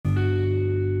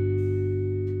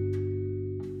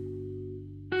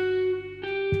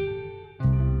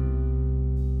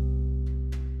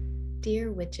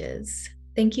Dear witches,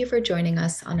 thank you for joining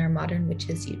us on our Modern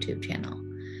Witches YouTube channel.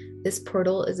 This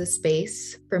portal is a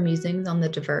space for musings on the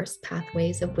diverse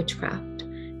pathways of witchcraft,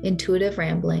 intuitive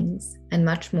ramblings, and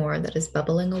much more that is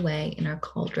bubbling away in our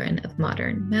cauldron of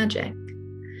modern magic.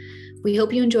 We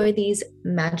hope you enjoy these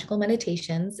magical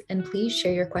meditations, and please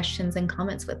share your questions and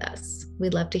comments with us.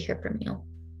 We'd love to hear from you.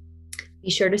 Be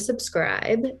sure to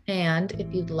subscribe, and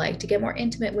if you'd like to get more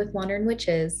intimate with modern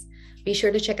witches, be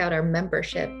sure to check out our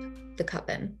membership, The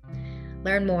Coven.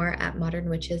 Learn more at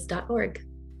modernwitches.org.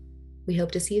 We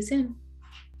hope to see you soon.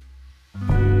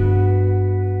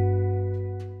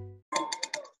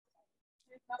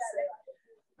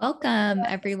 Welcome,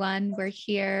 everyone. We're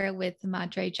here with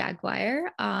Madre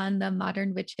Jaguar on the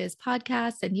Modern Witches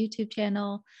podcast and YouTube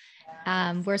channel.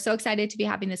 We're so excited to be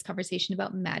having this conversation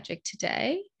about magic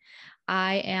today.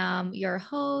 I am your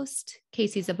host,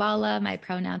 Casey Zabala. My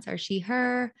pronouns are she,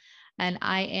 her, and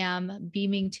I am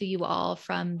beaming to you all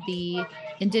from the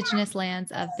indigenous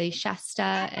lands of the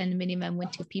Shasta and Minimum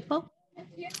Wintu people.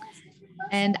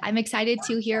 And I'm excited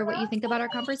to hear what you think about our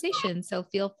conversation. So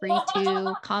feel free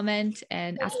to comment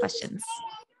and ask questions.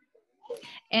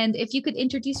 And if you could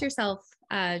introduce yourself,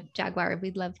 Jaguar,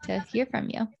 we'd love to hear from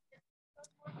you.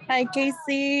 Hi,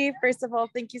 Casey. First of all,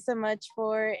 thank you so much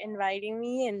for inviting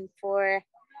me and for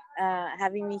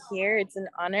having me here. It's an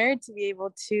honor to be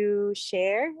able to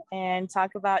share and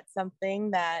talk about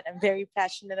something that I'm very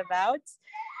passionate about.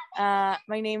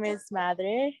 My name is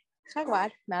Madre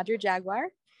Jaguar,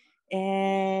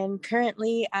 and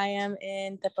currently I am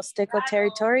in Teposteco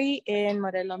territory in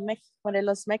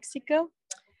Morelos, Mexico.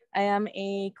 I am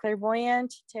a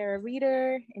clairvoyant, tarot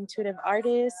reader, intuitive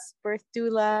artist, birth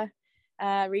doula,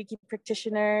 Reiki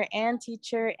practitioner and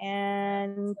teacher,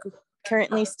 and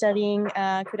currently studying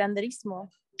curanderismo.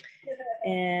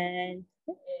 And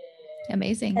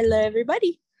amazing. Hello,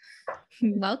 everybody.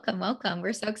 Welcome.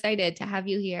 We're so excited to have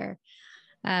you here.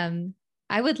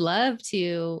 I would love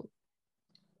to,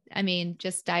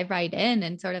 just dive right in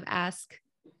and sort of ask,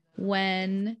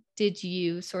 when did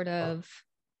you sort of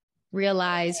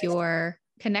realize your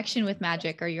connection with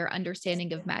magic or your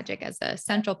understanding of magic as a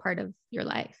central part of your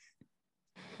life?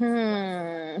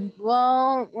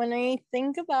 Well, when I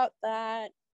think about that,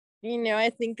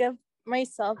 I think of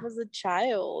myself as a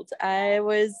child. I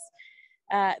was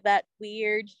that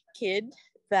weird kid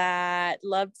that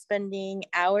loved spending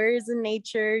hours in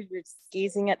nature, just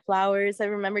gazing at flowers. I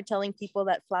remember telling people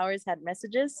that flowers had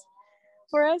messages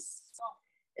for us.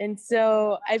 And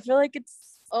so I feel like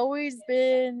it's always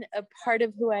been a part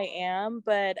of who I am.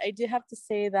 But I do have to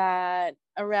say that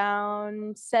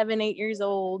around 7-8 years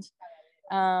old,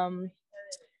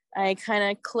 I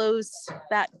kind of closed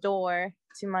that door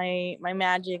to my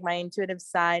magic, my intuitive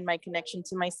side, my connection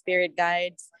to my spirit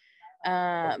guides,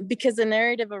 because the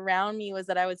narrative around me was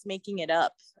that I was making it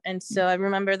up. And so I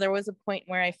remember there was a point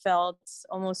where I felt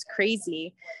almost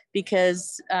crazy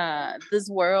because this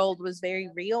world was very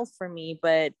real for me,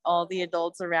 but all the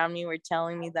adults around me were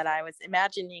telling me that I was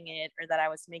imagining it or that I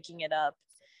was making it up.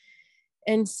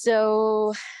 And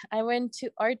so I went to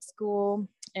art school,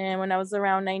 and when I was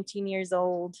around 19 years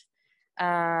old,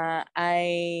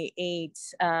 I ate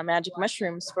magic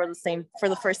mushrooms for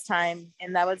the first time,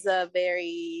 and that was a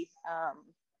very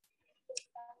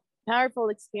powerful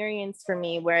experience for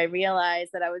me, where I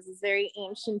realized that I was this very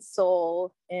ancient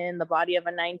soul in the body of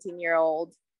a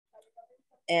 19-year-old.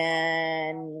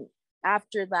 And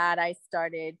after that, I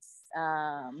started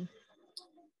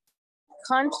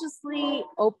consciously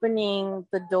opening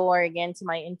the door again to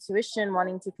my intuition,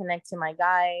 wanting to connect to my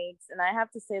guides. And I have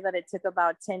to say that it took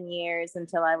about 10 years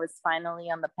until I was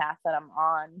finally on the path that I'm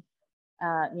on,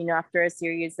 after a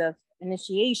series of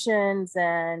initiations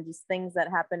and just things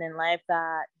that happen in life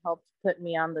that helped put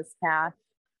me on this path.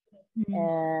 Mm-hmm.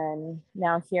 And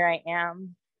now here I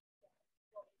am.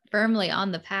 Firmly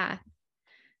on the path.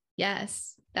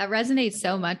 Yes, that resonates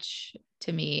so much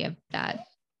to me, that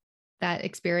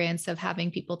experience of having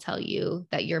people tell you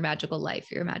that your magical life,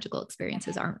 your magical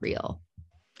experiences aren't real.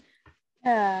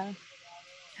 Yeah.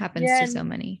 Happens to so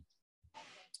many.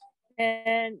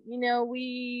 And,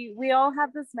 we all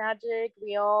have this magic.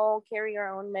 We all carry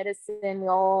our own medicine. We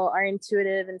all are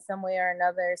intuitive in some way or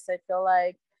another. So I feel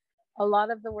like a lot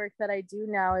of the work that I do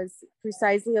now is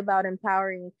precisely about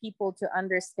empowering people to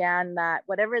understand that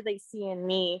whatever they see in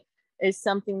me is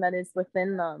something that is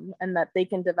within them and that they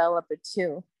can develop it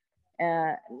too.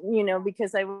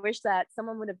 Because I wish that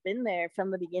someone would have been there from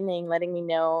the beginning, letting me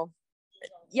know,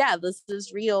 yeah, this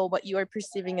is real. What you are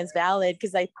perceiving is valid.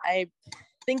 Because I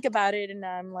think about it and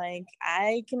I'm like,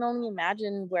 I can only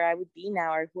imagine where I would be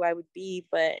now or who I would be,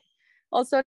 but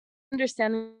also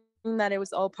understanding that it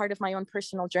was all part of my own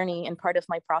personal journey and part of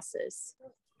my process.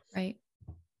 Right.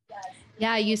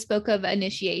 Yeah, you spoke of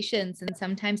initiations, and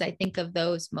sometimes I think of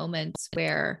those moments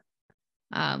where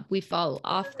we fall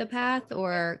off the path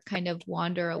or kind of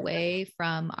wander away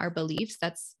from our beliefs.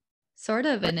 That's sort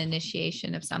of an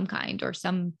initiation of some kind, or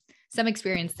some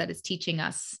experience that is teaching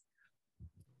us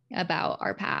about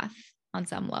our path on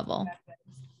some level.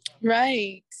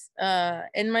 Right.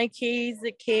 In my case,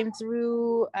 it came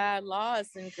through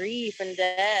loss and grief and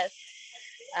death.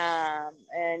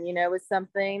 And, you know, it was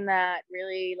something that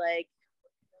really, like,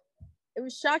 it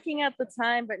was shocking at the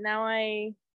time, but now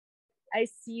I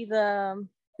see the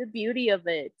beauty of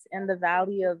it and the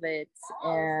value of it.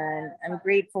 And I'm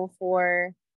grateful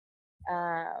for,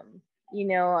 you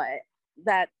know,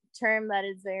 that term that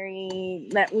is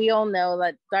that we all know,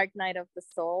 that dark night of the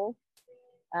soul.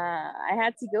 I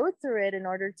had to go through it in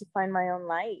order to find my own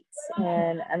light.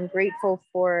 And I'm grateful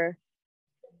for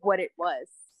what it was.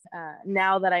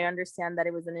 Now that I understand that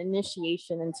it was an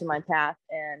initiation into my path.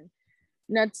 And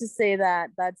not to say that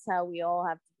that's how we all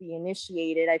have to be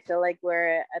initiated. I feel like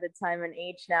we're at a time and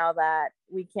age now that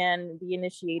we can be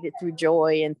initiated through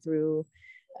joy and through,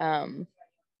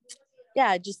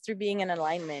 just through being in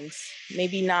alignment.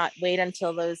 Maybe not wait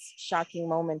until those shocking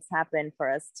moments happen for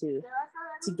us to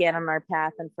get on our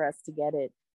path and for us to get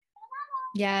it.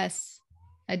 Yes.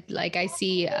 I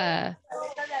see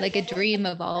like a dream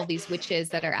of all of these witches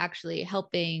that are actually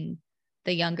helping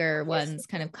the younger ones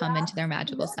kind of come into their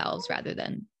magical selves rather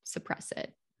than suppress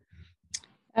it.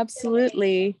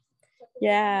 Absolutely.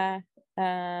 Yeah.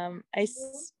 I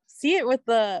see it with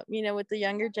the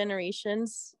younger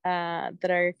generations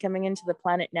that are coming into the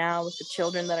planet now, with the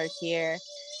children that are here,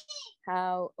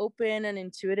 how open and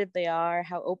intuitive they are,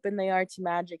 how open they are to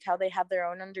magic, how they have their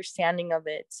own understanding of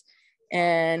it.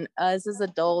 And us as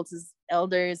adults, as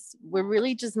elders, we're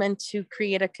really just meant to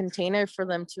create a container for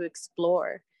them to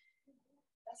explore.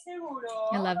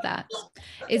 I love that.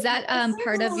 Is that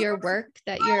part of your work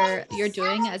that you're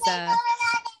doing as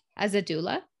a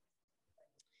doula?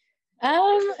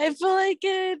 I feel like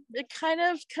it kind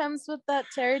of comes with that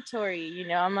territory. You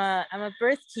know, I'm a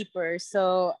birth keeper,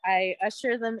 so I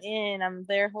usher them in. I'm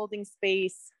there holding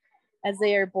space as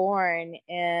they are born.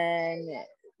 And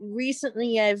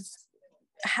recently I'm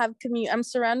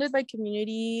surrounded by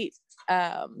community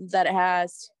that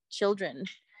has children.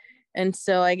 And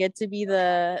so I get to be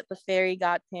the fairy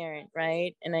godparent,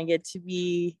 right? And I get to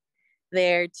be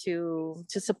there to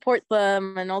support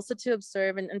them and also to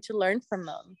observe and to learn from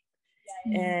them.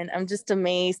 And I'm just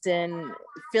amazed and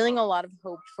feeling a lot of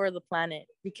hope for the planet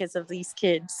because of these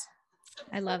kids.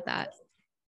 I love that.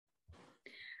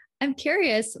 I'm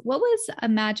curious, what was a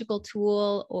magical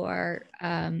tool or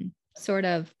sort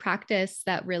of practice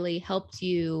that really helped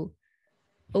you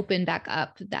open back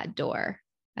up that door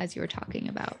as you were talking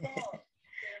about?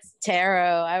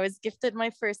 Tarot. I was gifted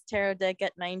my first tarot deck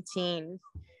at 19.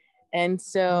 And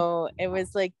so it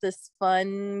was like this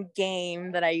fun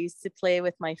game that I used to play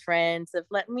with my friends of,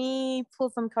 let me pull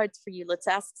some cards for you. Let's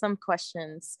ask some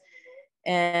questions.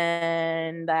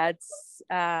 And that's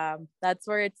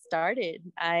where it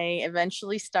started. I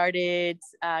eventually started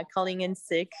calling in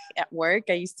sick at work.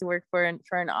 I used to work for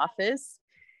an office,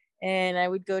 and I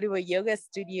would go to a yoga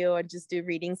studio and just do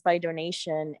readings by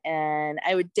donation. And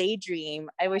I would daydream.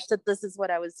 I wish that this is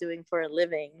what I was doing for a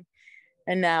living.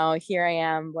 And now here I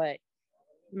am, but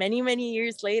many, many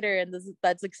years later, and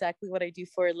that's exactly what I do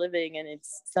for a living. And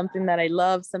it's something that I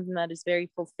love, something that is very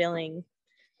fulfilling.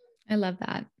 I love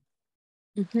that.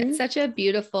 Mm-hmm. It's such a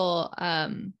beautiful,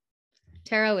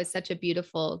 tarot is such a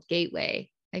beautiful gateway,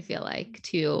 I feel like,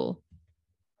 to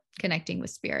connecting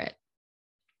with spirit.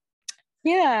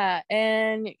 Yeah.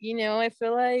 And, I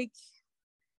feel like,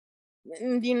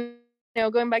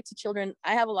 going back to children,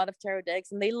 I have a lot of tarot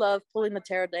decks, and they love pulling the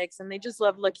tarot decks, and they just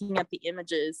love looking at the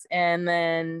images. And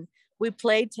then we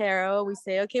play tarot. We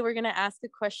say, okay, we're going to ask a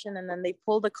question. And then they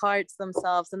pull the cards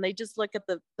themselves, and they just look at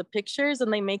the pictures,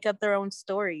 and they make up their own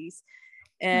stories.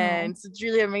 And so it's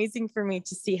really amazing for me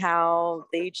to see how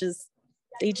they just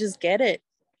get it.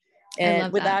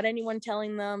 And without anyone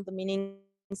telling them the meanings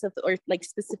of or like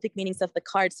specific meanings of the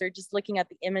cards, they're just looking at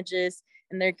the images,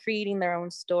 and they're creating their own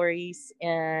stories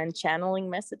and channeling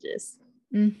messages.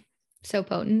 So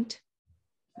potent.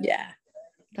 Yeah.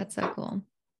 That's so cool.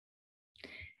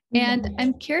 And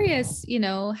I'm curious,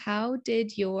 how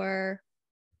did your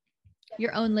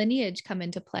own lineage come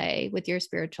into play with your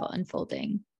spiritual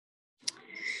unfolding?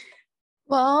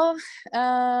 Well,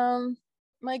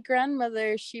 my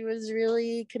grandmother, she was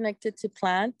really connected to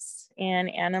plants and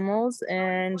animals,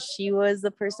 and she was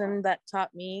the person that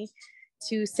taught me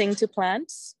to sing to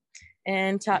plants.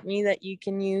 and taught me that you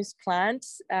can use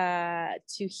plants to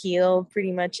heal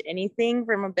pretty much anything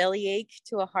from a bellyache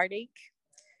to a heartache.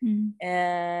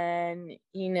 And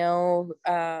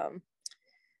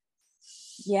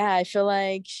yeah, I feel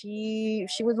like she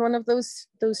was one of those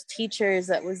teachers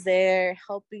that was there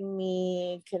helping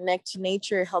me connect to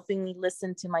nature, helping me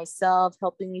listen to myself,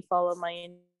 helping me follow my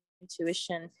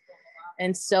intuition.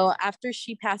 And so after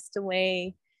she passed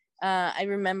away, I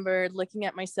remember looking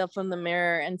at myself in the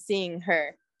mirror and seeing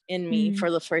her in me for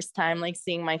the first time, like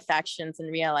seeing my factions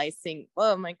and realizing,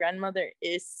 oh, my grandmother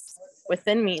is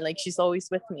within me, like she's always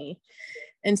with me.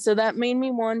 And so that made me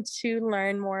want to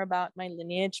learn more about my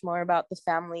lineage, more about the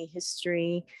family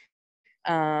history,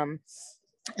 and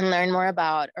learn more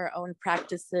about our own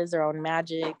practices, our own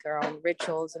magic, our own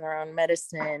rituals, and our own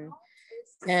medicine.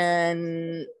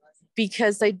 And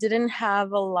because I didn't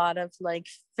have a lot of like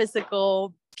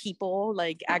physical people,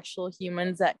 like actual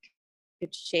humans that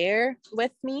could share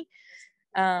with me,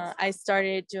 I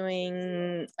started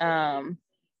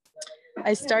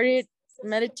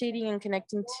meditating and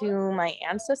connecting to my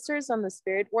ancestors on the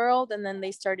spirit world. And then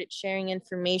they started sharing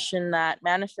information that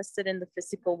manifested in the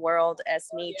physical world as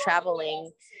me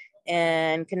traveling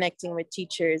and connecting with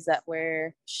teachers that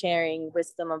were sharing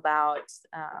wisdom about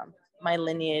my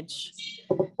lineage.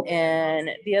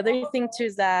 And the other thing too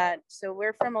is that, so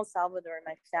we're from El Salvador,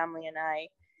 my family and I,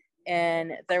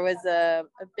 and there was a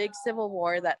big civil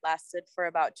war that lasted for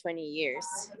about 20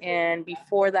 years. And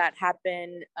before that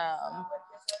happened,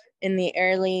 in the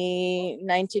early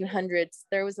 1900s,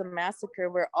 there was a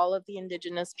massacre where all of the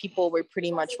indigenous people were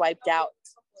pretty much wiped out.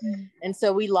 And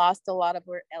so we lost a lot of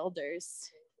our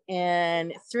elders.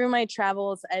 And through my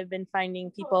travels, I've been finding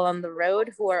people on the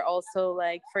road who are also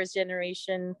like first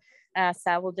generation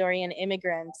Salvadorian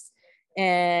immigrants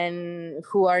and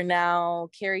who are now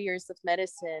carriers of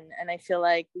medicine. And I feel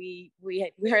like we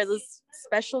are this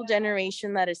special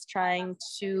generation that is trying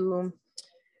to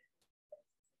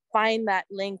find that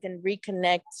link and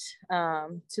reconnect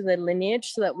to the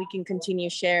lineage so that we can continue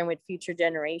sharing with future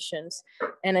generations.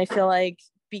 And I feel like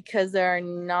because there are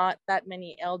not that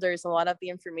many elders, a lot of the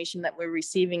information that we're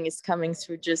receiving is coming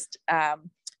through just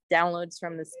downloads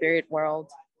from the spirit world.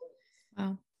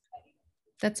 Wow.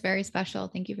 That's very special.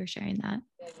 Thank you for sharing that.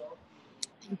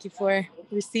 Thank you for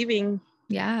receiving.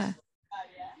 Yeah.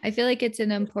 I feel like it's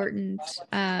an important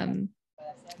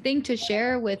thing to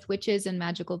share with witches and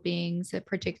magical beings,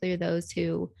 particularly those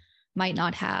who might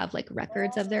not have like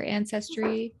records of their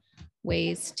ancestry,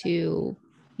 ways to,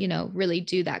 really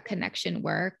do that connection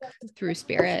work through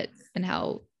spirit, and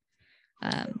how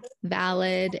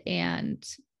valid and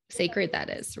sacred that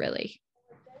is, really.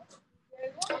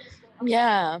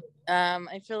 Yeah.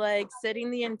 I feel like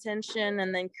setting the intention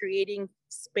and then creating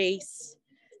space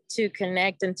to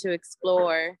connect and to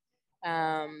explore,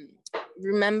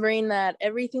 remembering that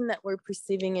everything that we're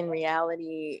perceiving in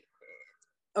reality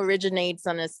originates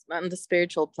on the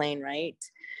spiritual plane, right?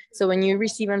 So when you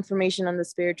receive information on the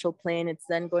spiritual plane, it's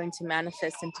then going to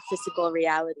manifest into physical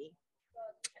reality.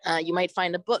 You might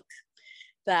find a book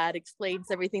that explains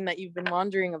everything that you've been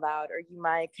wondering about, or you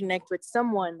might connect with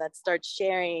someone that starts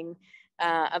sharing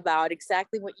about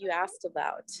exactly what you asked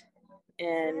about.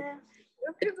 And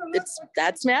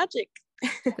that's magic.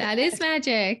 That is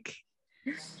magic.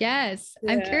 Yes.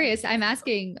 Yeah. I'm curious. I'm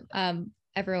asking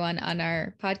everyone on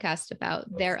our podcast about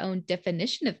their own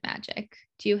definition of magic.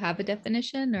 Do you have a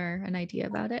definition or an idea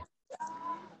about it?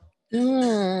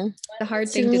 The hard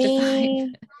thing to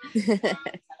define.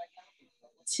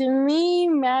 To me,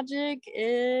 magic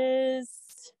is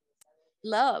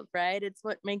love, right? It's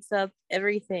what makes up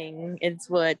everything. It's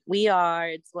what we are.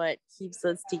 It's what keeps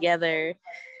us together.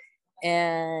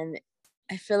 And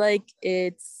I feel like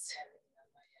it's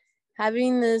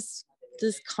having this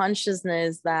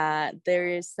consciousness that there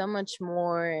is so much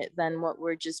more than what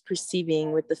we're just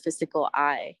perceiving with the physical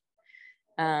eye.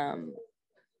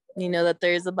 That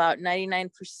there's about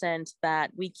 99%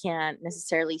 that we can't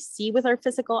necessarily see with our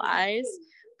physical eyes,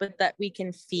 but that we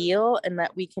can feel and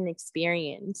that we can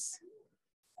experience.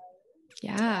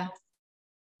 Yeah.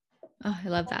 Oh, I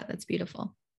love that. That's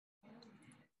beautiful.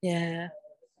 Yeah.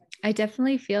 I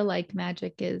definitely feel like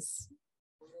magic is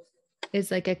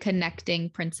like a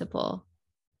connecting principle.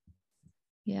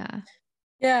 Yeah.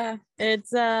 Yeah.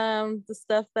 It's the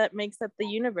stuff that makes up the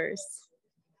universe.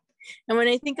 And when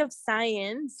I think of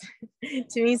science,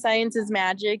 to me, science is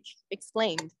magic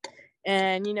explained.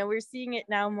 And, we're seeing it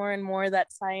now more and more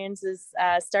that science is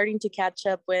starting to catch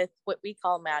up with what we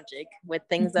call magic, with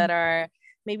things that are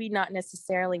maybe not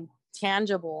necessarily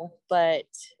tangible, but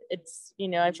it's,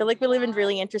 I feel like we live in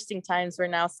really interesting times where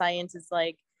now science is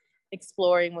like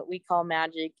exploring what we call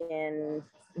magic and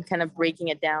kind of breaking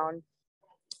it down.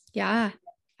 Yeah,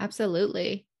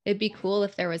 absolutely. It'd be cool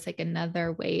if there was like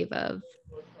another wave of,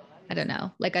 I don't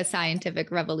know, like a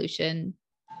scientific revolution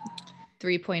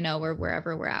 3.0 or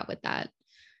wherever we're at with that,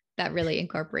 that really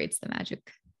incorporates the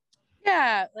magic.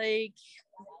 Yeah, like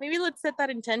maybe let's set that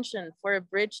intention for a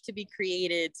bridge to be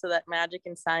created so that magic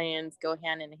and science go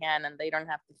hand in hand and they don't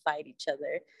have to fight each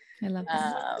other. I love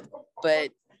that.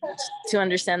 But to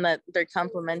understand that they're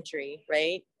complementary,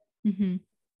 right? Mm-hmm.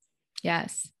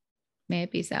 Yes. May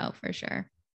it be so, for sure.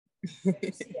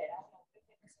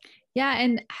 Yeah.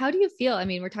 And how do you feel? I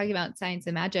mean, we're talking about science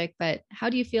and magic, but how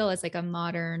do you feel as like a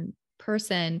modern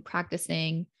person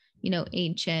practicing,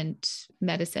 ancient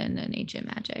medicine and ancient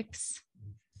magics?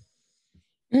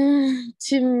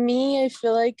 To me, I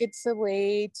feel like it's a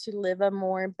way to live a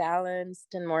more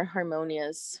balanced and more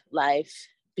harmonious life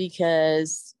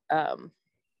because,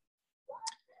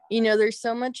 there's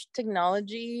so much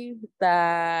technology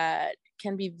that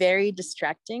can be very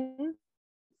distracting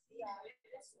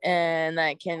and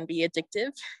that can be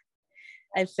addictive.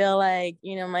 I feel like,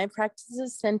 my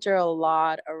practices center a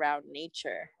lot around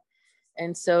nature.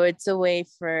 And so it's a way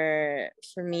for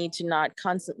me to not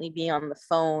constantly be on the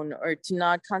phone or to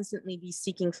not constantly be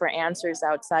seeking for answers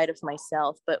outside of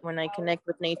myself. But when I connect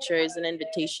with nature is an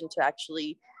invitation to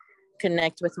actually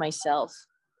connect with myself.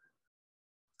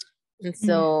 And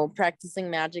so practicing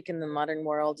magic in the modern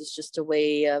world is just a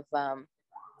way of,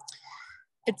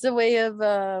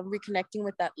 reconnecting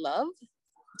with that love.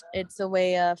 It's a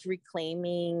way of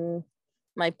reclaiming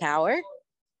my power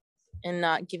and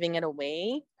not giving it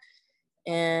away.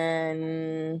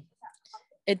 And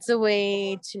it's a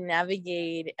way to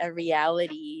navigate a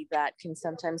reality that can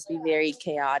sometimes be very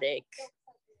chaotic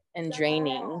and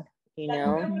draining,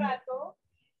 Mm-hmm.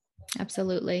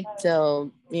 Absolutely.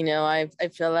 So, I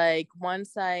feel like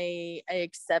once I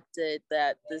accepted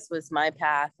that this was my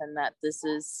path and that this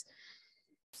is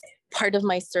part of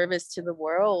my service to the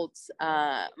world,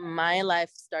 my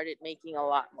life started making a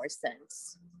lot more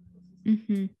sense.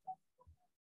 Mm-hmm.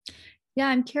 Yeah,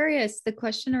 I'm curious. The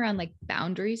question around like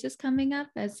boundaries is coming up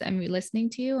as I'm listening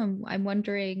to you. I'm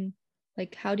wondering,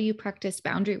 like, how do you practice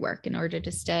boundary work in order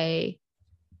to stay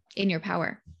in your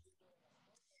power?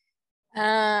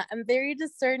 I'm very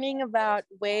discerning about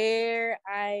where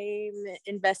I'm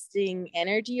investing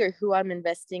energy or who I'm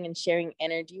investing and sharing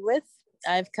energy with.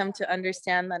 I've come to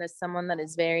understand that as someone that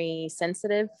is very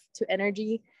sensitive to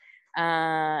energy,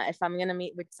 if I'm going to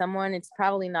meet with someone, it's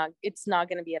not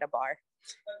going to be at a bar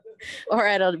or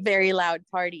at a very loud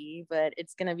party, but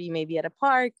it's going to be maybe at a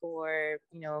park or,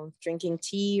 drinking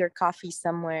tea or coffee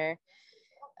somewhere.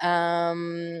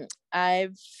 In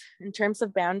terms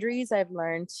of boundaries, I've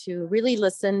learned to really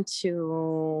listen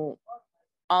to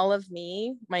all of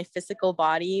me, my physical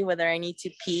body, whether I need to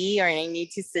pee or I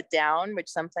need to sit down, which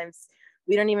sometimes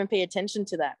we don't even pay attention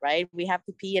to that, right? We have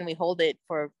to pee and we hold it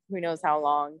for who knows how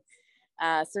long.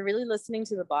 So really listening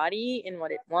to the body and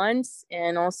what it wants,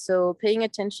 and also paying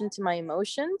attention to my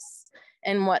emotions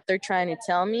and what they're trying to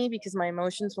tell me, because my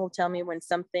emotions will tell me when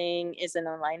something is in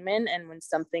alignment and when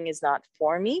something is not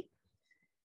for me.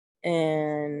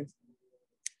 And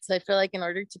so I feel like in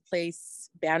order to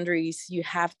place boundaries, you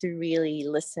have to really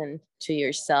listen to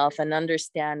yourself and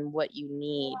understand what you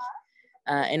need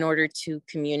in order to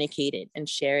communicate it and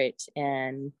share it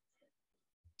and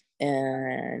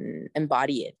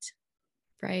embody it.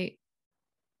 Right.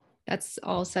 That's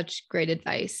all such great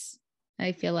advice.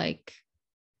 I feel like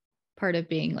part of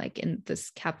being like in this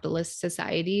capitalist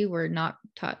society, we're not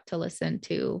taught to listen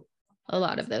to a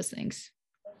lot of those things.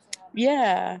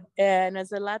 Yeah. And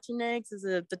as a Latinx, as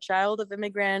the child of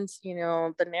immigrants,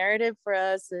 the narrative for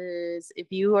us is if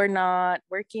you are not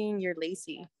working, you're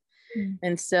lazy.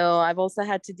 And so I've also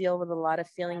had to deal with a lot of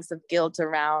feelings of guilt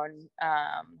around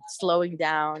slowing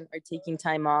down or taking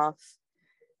time off.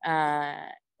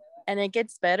 And it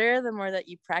gets better the more that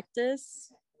you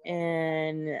practice.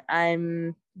 And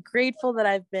I'm grateful that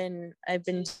I've been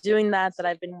doing that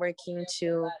I've been working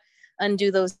to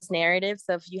undo those narratives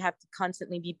of you have to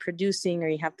constantly be producing or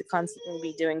you have to constantly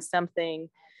be doing something.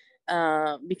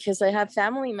 Because I have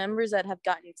family members that have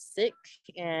gotten sick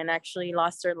and actually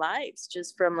lost their lives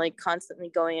just from like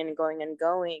constantly going and going and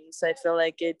going. So I feel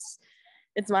like it's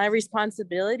my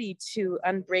responsibility to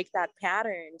unbreak that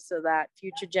pattern so that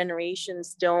future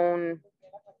generations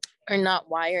are not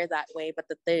wired that way, but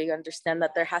that they understand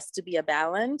that there has to be a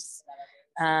balance.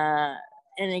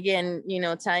 And again,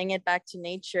 tying it back to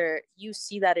nature, you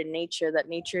see that in nature, that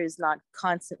nature is not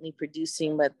constantly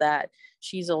producing, but that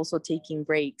she's also taking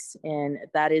breaks. And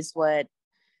that is what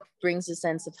brings a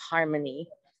sense of harmony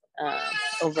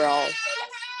overall.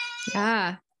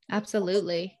 Yeah,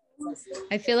 absolutely.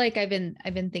 I feel like I've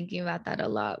been thinking about that a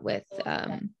lot with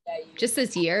just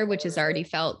this year, which has already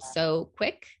felt so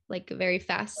quick, like a very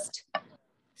fast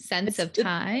sense of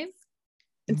time.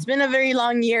 It's been a very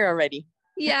long year already.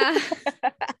 Yeah.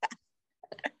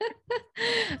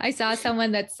 I saw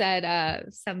someone that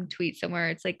said some tweet somewhere.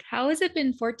 It's like, how has it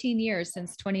been 14 years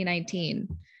since 2019?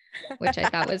 Which I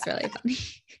thought was really funny.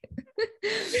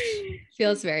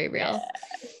 Feels very real.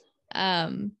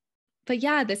 But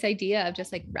yeah, this idea of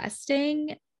just like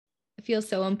resting feels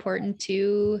so important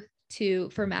to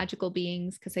for magical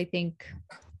beings, because I think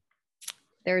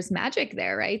there's magic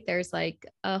there, right? There's like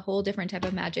a whole different type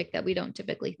of magic that we don't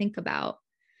typically think about.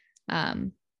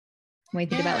 When we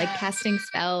think about like casting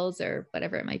spells or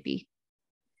whatever it might be.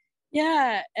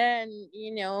 Yeah, and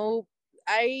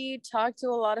I talk to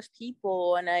a lot of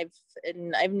people, and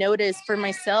I've noticed for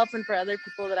myself and for other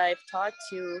people that I've talked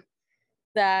to,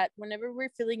 that whenever we're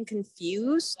feeling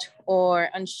confused or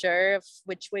unsure of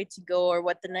which way to go or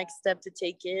what the next step to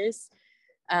take is,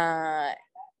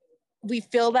 we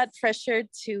feel that pressure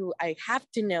to, I have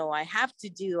to know, I have to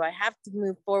do, I have to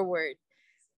move forward.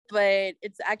 But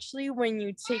it's actually when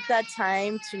you take that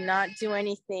time to not do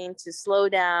anything, to slow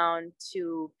down,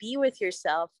 to be with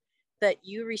yourself, that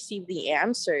you receive the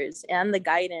answers and the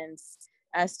guidance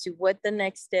as to what the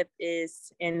next step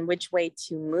is and which way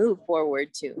to move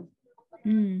forward to.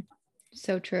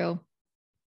 So true.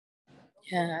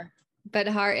 Yeah. But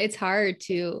it's hard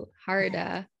to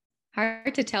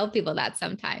tell people that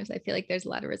sometimes. I feel like there's a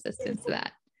lot of resistance to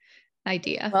that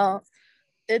idea. Well,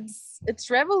 it's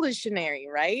revolutionary,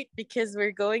 right? Because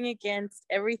we're going against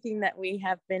everything that we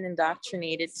have been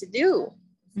indoctrinated to do.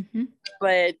 Mm-hmm.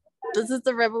 But this is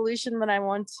the revolution that I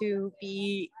want to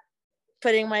be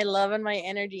putting my love and my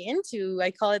energy into.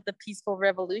 I call it the peaceful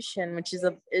revolution, which is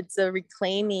it's a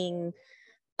reclaiming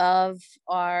of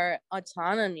our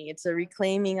autonomy. It's a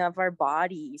reclaiming of our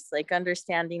bodies, like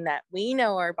understanding that we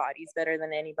know our bodies better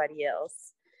than anybody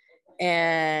else,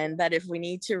 and that if we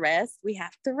need to rest, we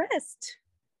have to rest.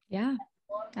 Yeah,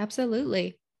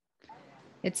 absolutely.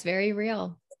 It's very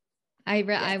real.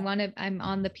 I'm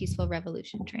on the peaceful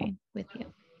revolution train with you.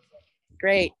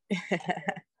 Great.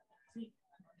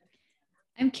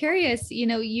 I'm curious,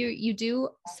 you do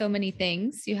so many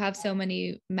things. You have so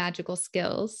many magical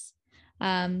skills.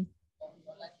 Do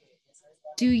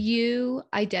you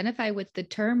identify with the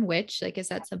term witch? Like, is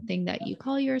that something that you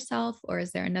call yourself, or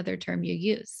is there another term you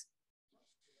use?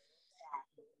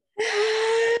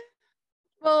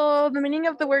 Well, the meaning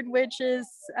of the word witch is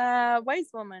wise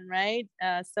woman, right?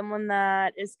 Someone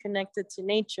that is connected to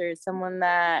nature, someone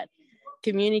that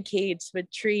communicates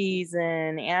with trees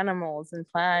and animals and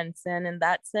plants. And in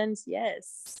that sense,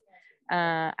 yes,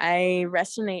 I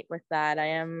resonate with that. I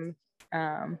am,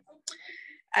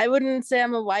 I wouldn't say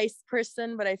I'm a wise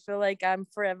person, but I feel like I'm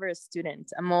forever a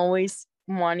student. I'm always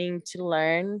wanting to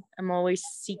learn. I'm always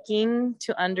seeking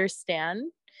to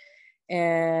understand.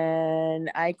 And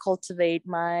I cultivate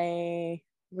my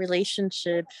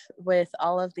relationship with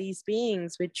all of these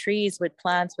beings, with trees, with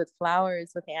plants, with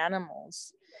flowers, with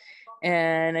animals.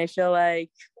 And I feel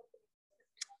like,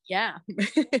 yeah,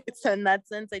 so in that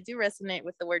sense, I do resonate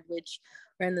with the word witch,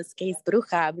 or in this case,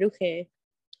 bruja, bruje.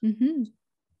 Mm-hmm.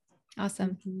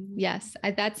 Awesome. Mm-hmm. Yes,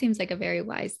 that seems like a very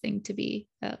wise thing to be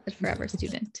a forever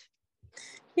student.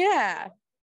 Yeah,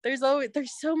 there's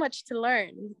so much to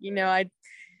learn.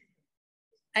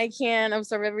 I can't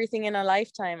absorb everything in a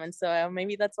lifetime. And so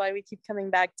maybe that's why we keep coming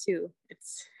back too.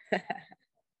 It's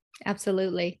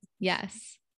absolutely.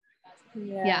 Yes.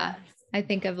 Yeah. I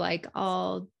think of like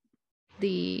all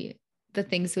the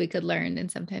things we could learn, and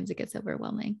sometimes it gets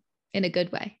overwhelming in a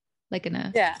good way, like in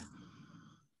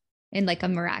like a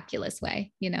miraculous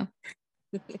way,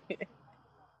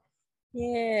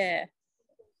 Yeah.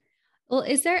 Well,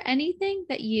 is there anything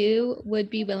that you would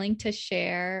be willing to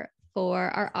share for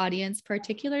our audience,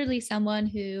 particularly someone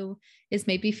who is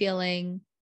maybe feeling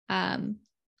a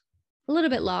little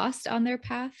bit lost on their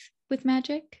path with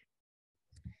magic?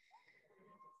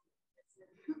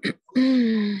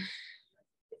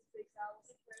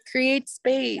 Create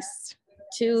space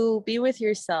to be with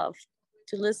yourself,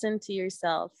 to listen to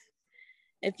yourself.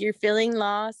 If you're feeling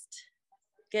lost,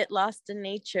 get lost in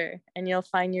nature and you'll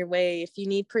find your way. If you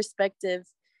need perspective,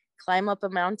 climb up a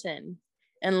mountain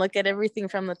and look at everything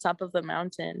from the top of the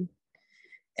mountain.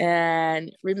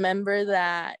 And remember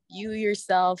that you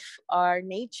yourself are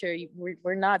nature.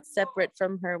 We're not separate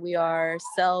from her. We are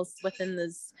cells within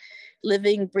this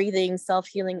living, breathing,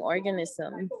 self-healing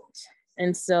organism.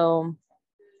 And so,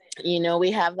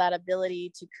 we have that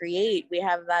ability to create. We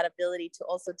have that ability to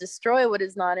also destroy what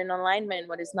is not in alignment,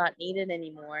 what is not needed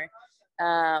anymore.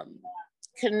 um,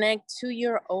 connect to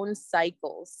your own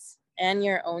cycles and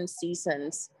your own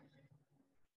seasons.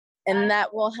 And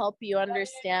that will help you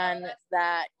understand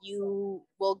that you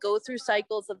will go through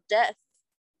cycles of death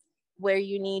where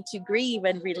you need to grieve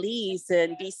and release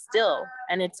and be still,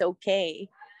 and it's okay,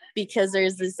 because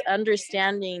there's this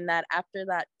understanding that after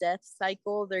that death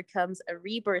cycle there comes a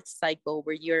rebirth cycle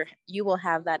where you will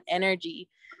have that energy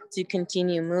to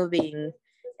continue moving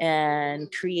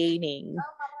and creating.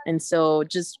 And so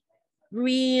just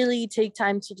really take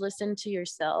time to listen to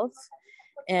yourself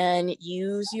and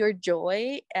use your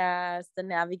joy as the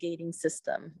navigating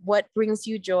system. What brings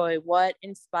you joy? What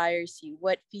inspires you?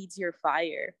 What feeds your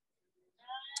fire?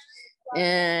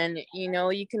 And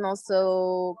you can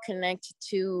also connect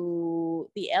to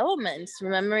the elements,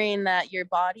 remembering that your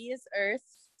body is earth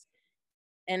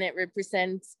and it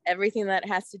represents everything that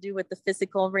has to do with the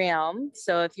physical realm.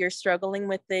 So if you're struggling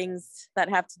with things that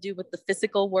have to do with the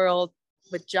physical world,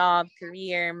 with job,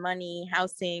 career, money,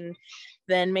 housing,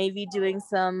 then maybe doing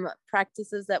some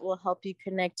practices that will help you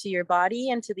connect to your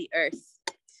body and to the earth.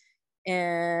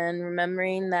 And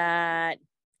remembering that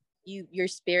your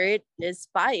spirit is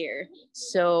fire.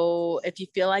 So if you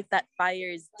feel like that fire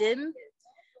is dim,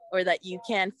 or that you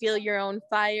can't feel your own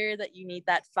fire, that you need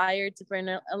that fire to burn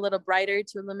a little brighter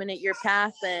to illuminate your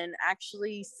path, and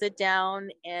actually sit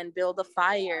down and build a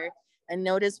fire and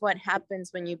notice what happens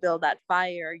when you build that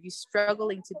fire. Are you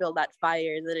struggling to build that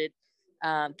fire?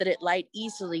 That it light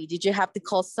easily? Did you have to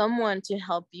call someone to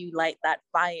help you light that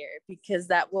fire? Because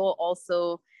that will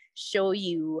also show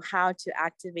you how to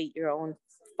activate your own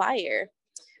fire.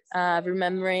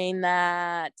 Remembering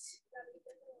that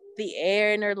the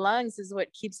air in our lungs is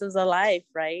what keeps us alive,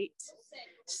 right?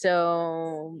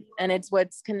 So, and it's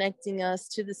what's connecting us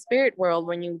to the spirit world.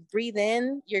 When you breathe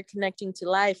in, you're connecting to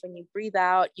life. When you breathe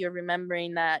out, you're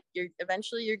remembering that you're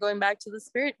going back to the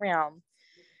spirit realm.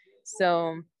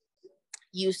 So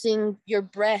using your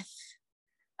breath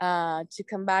to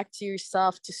come back to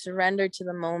yourself, to surrender to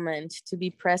the moment, to be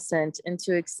present, and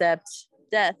to accept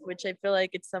death, which I feel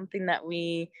like it's something that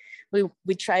we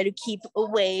try to keep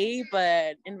away,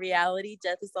 but in reality,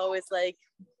 death is always like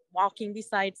walking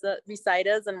beside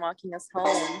us and walking us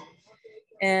home.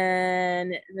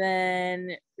 And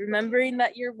then remembering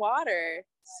that you're water,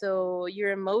 so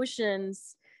your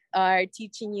emotions are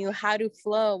teaching you how to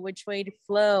flow, which way to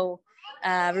flow.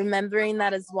 Remembering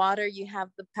that as water, you have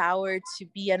the power to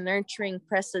be a nurturing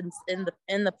presence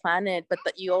in the planet, but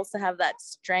that you also have that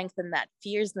strength and that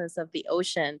fierceness of the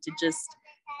ocean to just,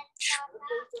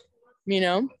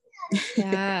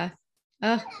 Yeah.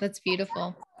 Oh, that's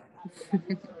beautiful.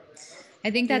 I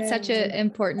think that's such an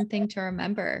important thing to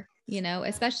remember,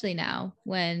 especially now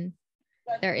when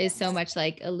there is so much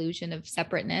like illusion of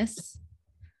separateness.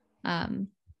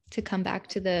 To come back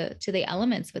to the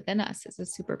elements within us is a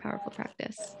super powerful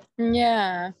practice.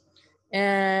 Yeah.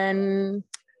 And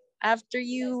after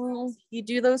you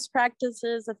do those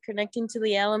practices of connecting to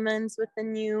the elements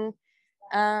within you,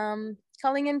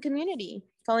 calling in community,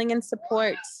 calling in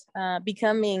support,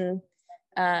 becoming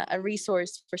a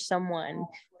resource for someone,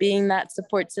 being that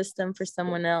support system for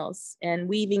someone else, and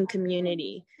weaving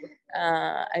community.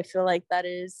 I feel like that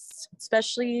is,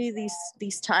 especially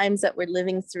these times that we're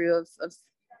living through of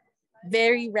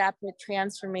very rapid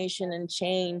transformation and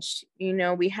change.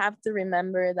 We have to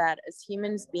remember that as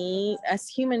human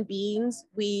beings,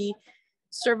 we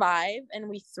survive and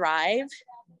we thrive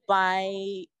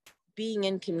by being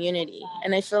in community.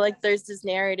 And I feel like there's this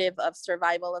narrative of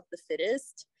survival of the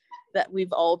fittest that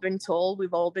we've all been told.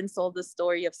 We've all been told the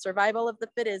story of survival of the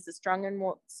fittest. The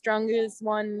strongest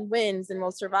one wins and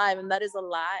will survive. And that is a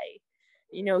lie.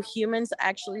 Humans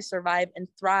actually survive and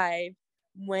thrive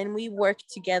when we work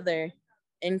together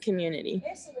in community.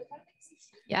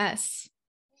 Yes.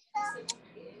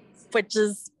 Which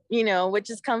is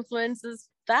confluences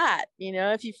that,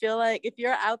 if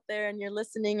you're out there and you're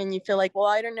listening and you feel like, well,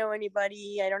 I don't know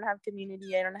anybody, I don't have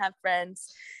community, I don't have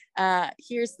friends,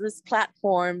 here's this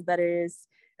platform that is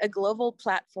a global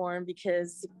platform,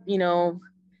 because we're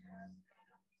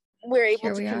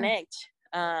able to connect.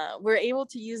 We're able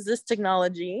to use this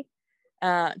technology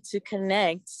to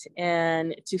connect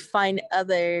and to find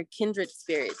other kindred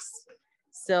spirits.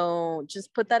 So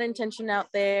just put that intention out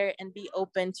there and be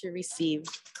open to receive.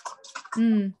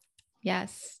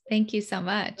 Yes. Thank you so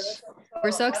much.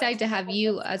 We're so excited to have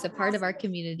you as a part of our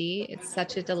community. It's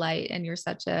such a delight, and you're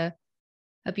such a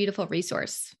beautiful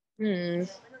resource.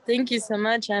 Thank you so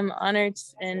much. I'm honored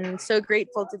and so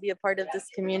grateful to be a part of this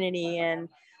community, and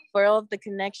for all of the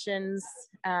connections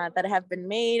that have been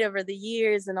made over the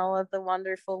years, and all of the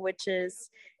wonderful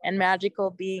witches and magical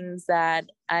beings that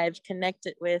I've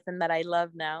connected with and that I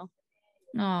love now.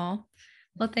 Oh,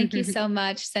 well, thank you so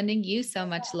much. Sending you so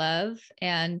much love.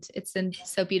 And it's been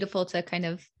so beautiful to kind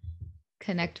of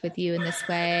connect with you in this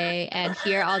way and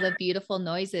hear all the beautiful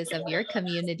noises of your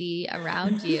community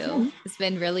around you. It's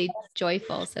been really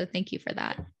joyful. So thank you for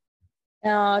that.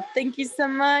 Oh, thank you so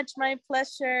much. My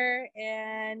pleasure.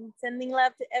 And sending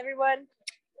love to everyone.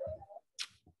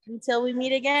 Until we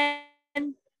meet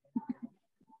again.